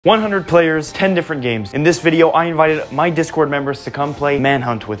100 players, 10 different games. In this video, I invited my Discord members to come play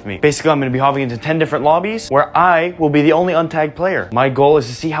Manhunt with me. Basically, I'm going to be hopping into 10 different lobbies where I will be the only untagged player. My goal is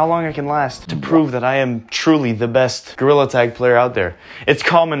to see how long I can last to prove that I am truly the best gorilla tag player out there. It's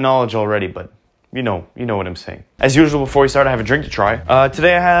common knowledge already, but you know what I'm saying. As usual, before we start, I have a drink to try.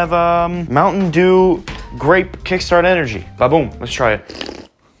 Today I have Mountain Dew Grape Kickstart Energy. Ba-boom, let's try it.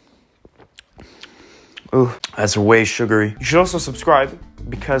 Ooh, that's way sugary. You should also subscribe,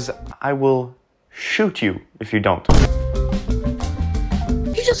 because I will shoot you if you don't.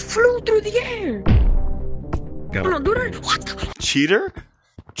 He just flew through the air. Go. No, do that. What? Cheater?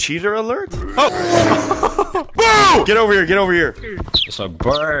 Cheater alert? Oh! Boo! Get over here, get over here. It's a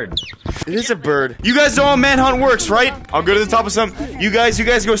bird. It is a bird. You guys know how Manhunt works, right? I'll go to the top of some. You guys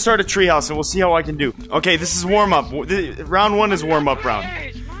go start a treehouse and we'll see how I can do. Okay, this is warm up. Round one is warm up round.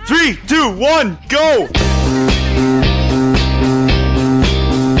 3, 2, 1, go!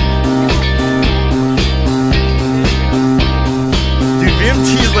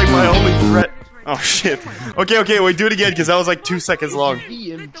 VMT is like my only threat. Oh shit. Okay, wait, do it again because that was like 2 seconds long.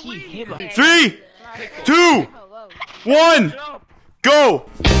 3, 2, 1, go!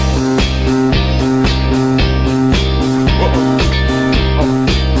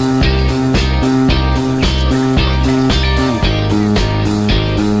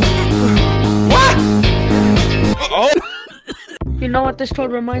 What? Oh! You know what this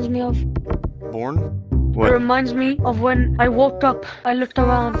toad reminds me of? Born? What? It reminds me of when I woke up, I looked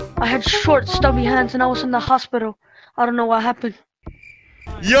around, I had short, stubby hands, and I was in the hospital. I don't know what happened.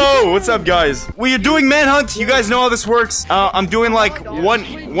 Yo, what's up, guys? We are doing Manhunt. You guys know how this works. I'm doing like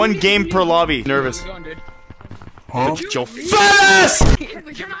one game per lobby. Nervous. Huh? Your fat ass!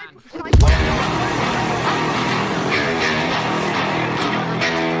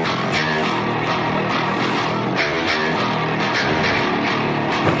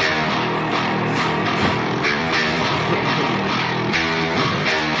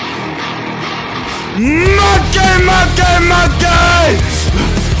 Monkey!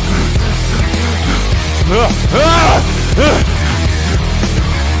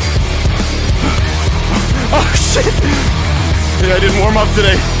 Oh shit! Yeah, I didn't warm up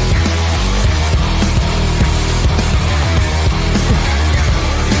today.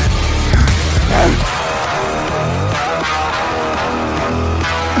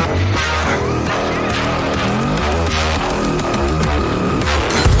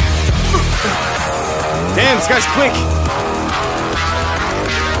 Damn, this guy's quick!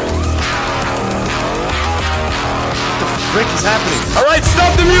 What the frick is happening? Alright,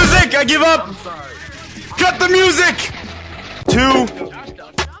 stop the music! I give up! Cut the music! 2,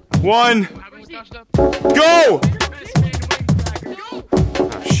 1, go!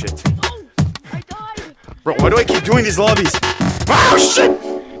 Oh shit. Bro, why do I keep doing these lobbies? Oh shit!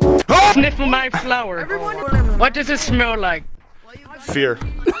 Oh! Sniff my flower. What does it smell like? Fear.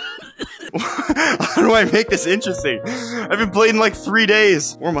 How do I make this interesting? I've been playing like 3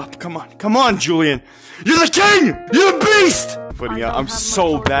 days. Warm up, come on, Julian. You're the king! You're the beast! But yeah, I'm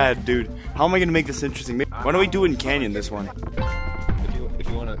so bad, dude. How am I gonna make this interesting? Why don't we do it in Canyon, this one? If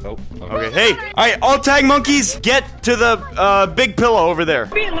you wanna, Okay, hey! Alright, all tag monkeys, get to the, big pillow over there.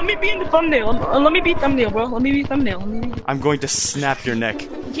 Let me be in the thumbnail. Let me be thumbnail, bro. Let me be thumbnail. I'm going to snap your neck.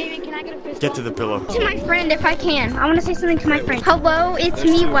 Jamie, can I get a fist Get to the pillow. To my friend, if I can. I want to say something to my friend. Hello, it's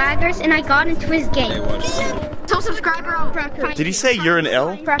me, Waggers, and I got into his game. So subscribe, bro. Did he say you're an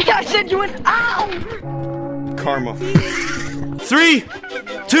L? I said you an ow! Karma. 3,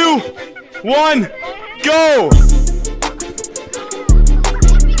 2, 1, go!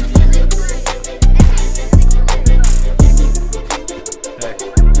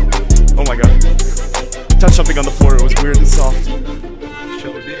 Oh my god. I touched something on the floor, it was weird and soft.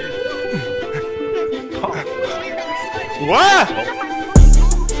 What?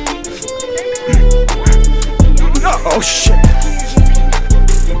 Oh shit.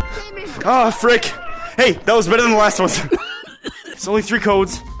 Ah, frick. Hey, that was better than the last one. It's only 3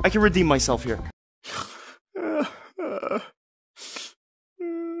 codes. I can redeem myself here.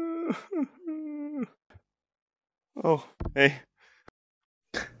 Oh, hey.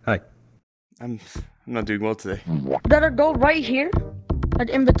 Hi. I'm not doing well today. You gotta go right here, like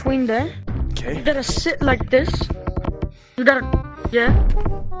in between there. Okay. You gotta sit like this. You gotta, yeah.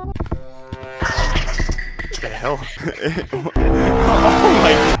 What the hell? Oh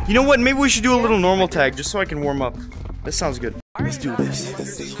my. You know what? Maybe we should do a little normal tag just so I can warm up. This sounds good. Let's do this.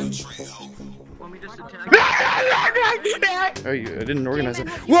 Oh, I didn't organize it.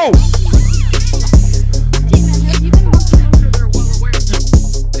 Whoa!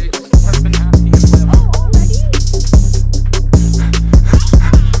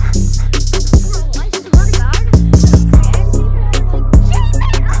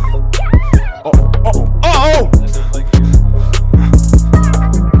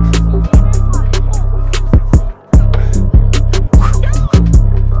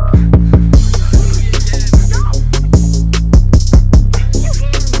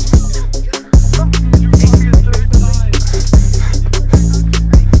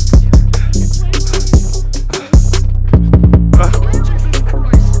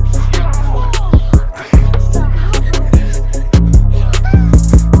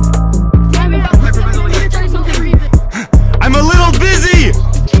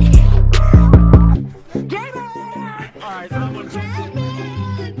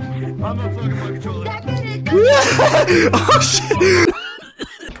 Oh shit!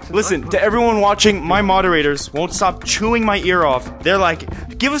 Listen, to everyone watching, my moderators won't stop chewing my ear off. They're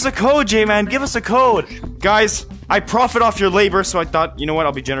like, give us a code, J-Man, give us a code. Guys, I profit off your labor, so I thought, you know what,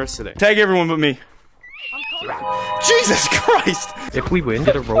 I'll be generous today. Tag everyone but me. Jesus Christ! If we win,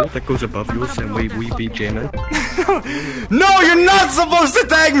 get a roll that goes above yours and we beat J-Man. No, you're not supposed to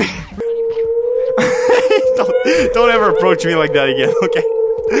tag me! don't ever approach me like that again, okay?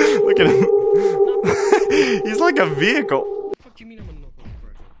 Look at him. He's like a vehicle. What do you mean I'm a no-host?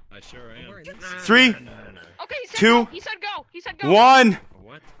 I sure am. 3, Okay, he said 2, go. He said go. He said go. 1,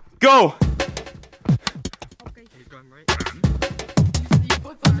 What? go! Okay. You're going right.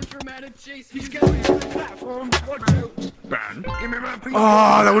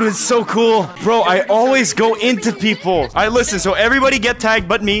 Oh, that would have been so cool. Bro, I always go into people. Alright, listen, so everybody get tagged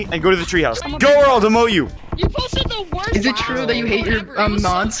but me and go to the treehouse. Go or I'll demote you. You posted the worst. Is it true that you hate your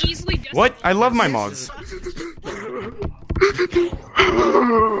mods? What? I love my mods.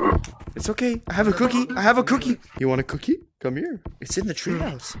 It's okay. I have a cookie. I have a cookie. You want a cookie? Come here. It's in the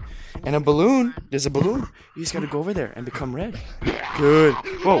treehouse. And a balloon. There's a balloon. You just gotta go over there and become red. Good.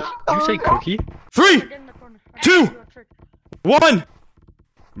 Whoa. Did you say cookie? 3, 2, 1.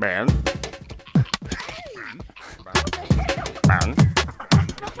 Man. Man.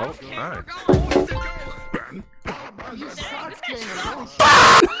 Oh, alright.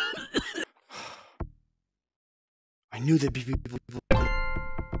 I knew there'd be people.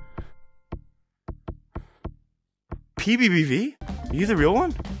 PBBV? Are you the real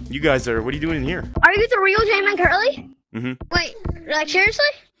one? You guys are. What are you doing in here? Are you the real jmancurly? Mm-hmm. Wait, like seriously?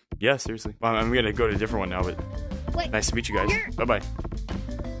 Yeah, seriously. Well, I'm gonna go to a different one now, but Wait. nice to meet you guys. Bye-bye.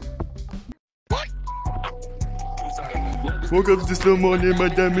 Woke up this little morning, my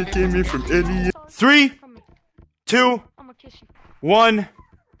diamond came in from Eddie. 3, 2, 1.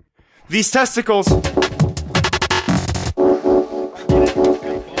 These testicles.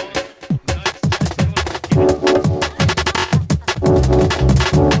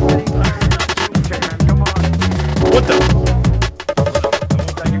 What the?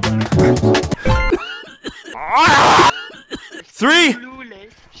 3,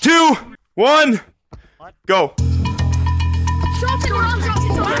 2, 1, go. Shots in your arms, shots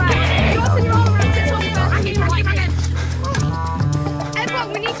in your arms. Shots in your arms, shots in your arms. Everyone,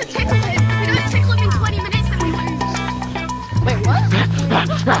 we need to tickle him. If we don't tickle him in 20 minutes, then we lose. Wait, what?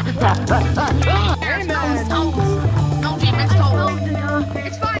 No, G-Man's told.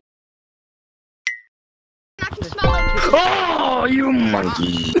 It's fine. I can smell it. Oh, you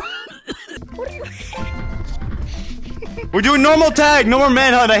monkey! We're doing normal tag, no more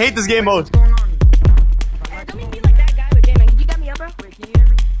manhunt. I hate this game mode. Don't make me like that guy with J-Man. You got me up, bro? Wait, can you hear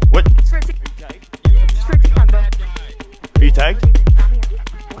me? What? It's for a TikTok, bro. Are you tagged?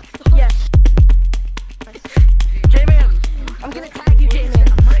 Yes. J-Man, I'm gonna tag you, J-Man.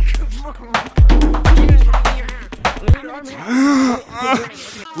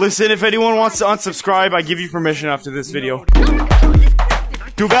 Listen, if anyone wants to unsubscribe, I give you permission after this video.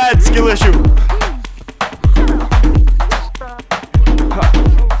 Too bad, skill issue.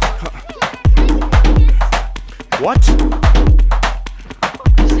 What?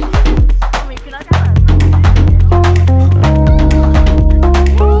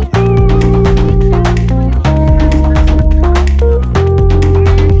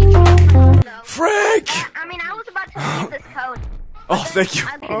 Frank! I mean, I was about to leave this code. Oh, thank you.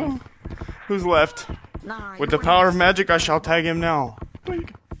 Oh, who's left? With the power of magic, I shall tag him now.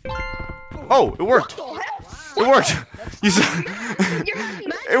 Oh, it worked. It worked. You said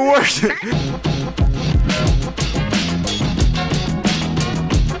it worked.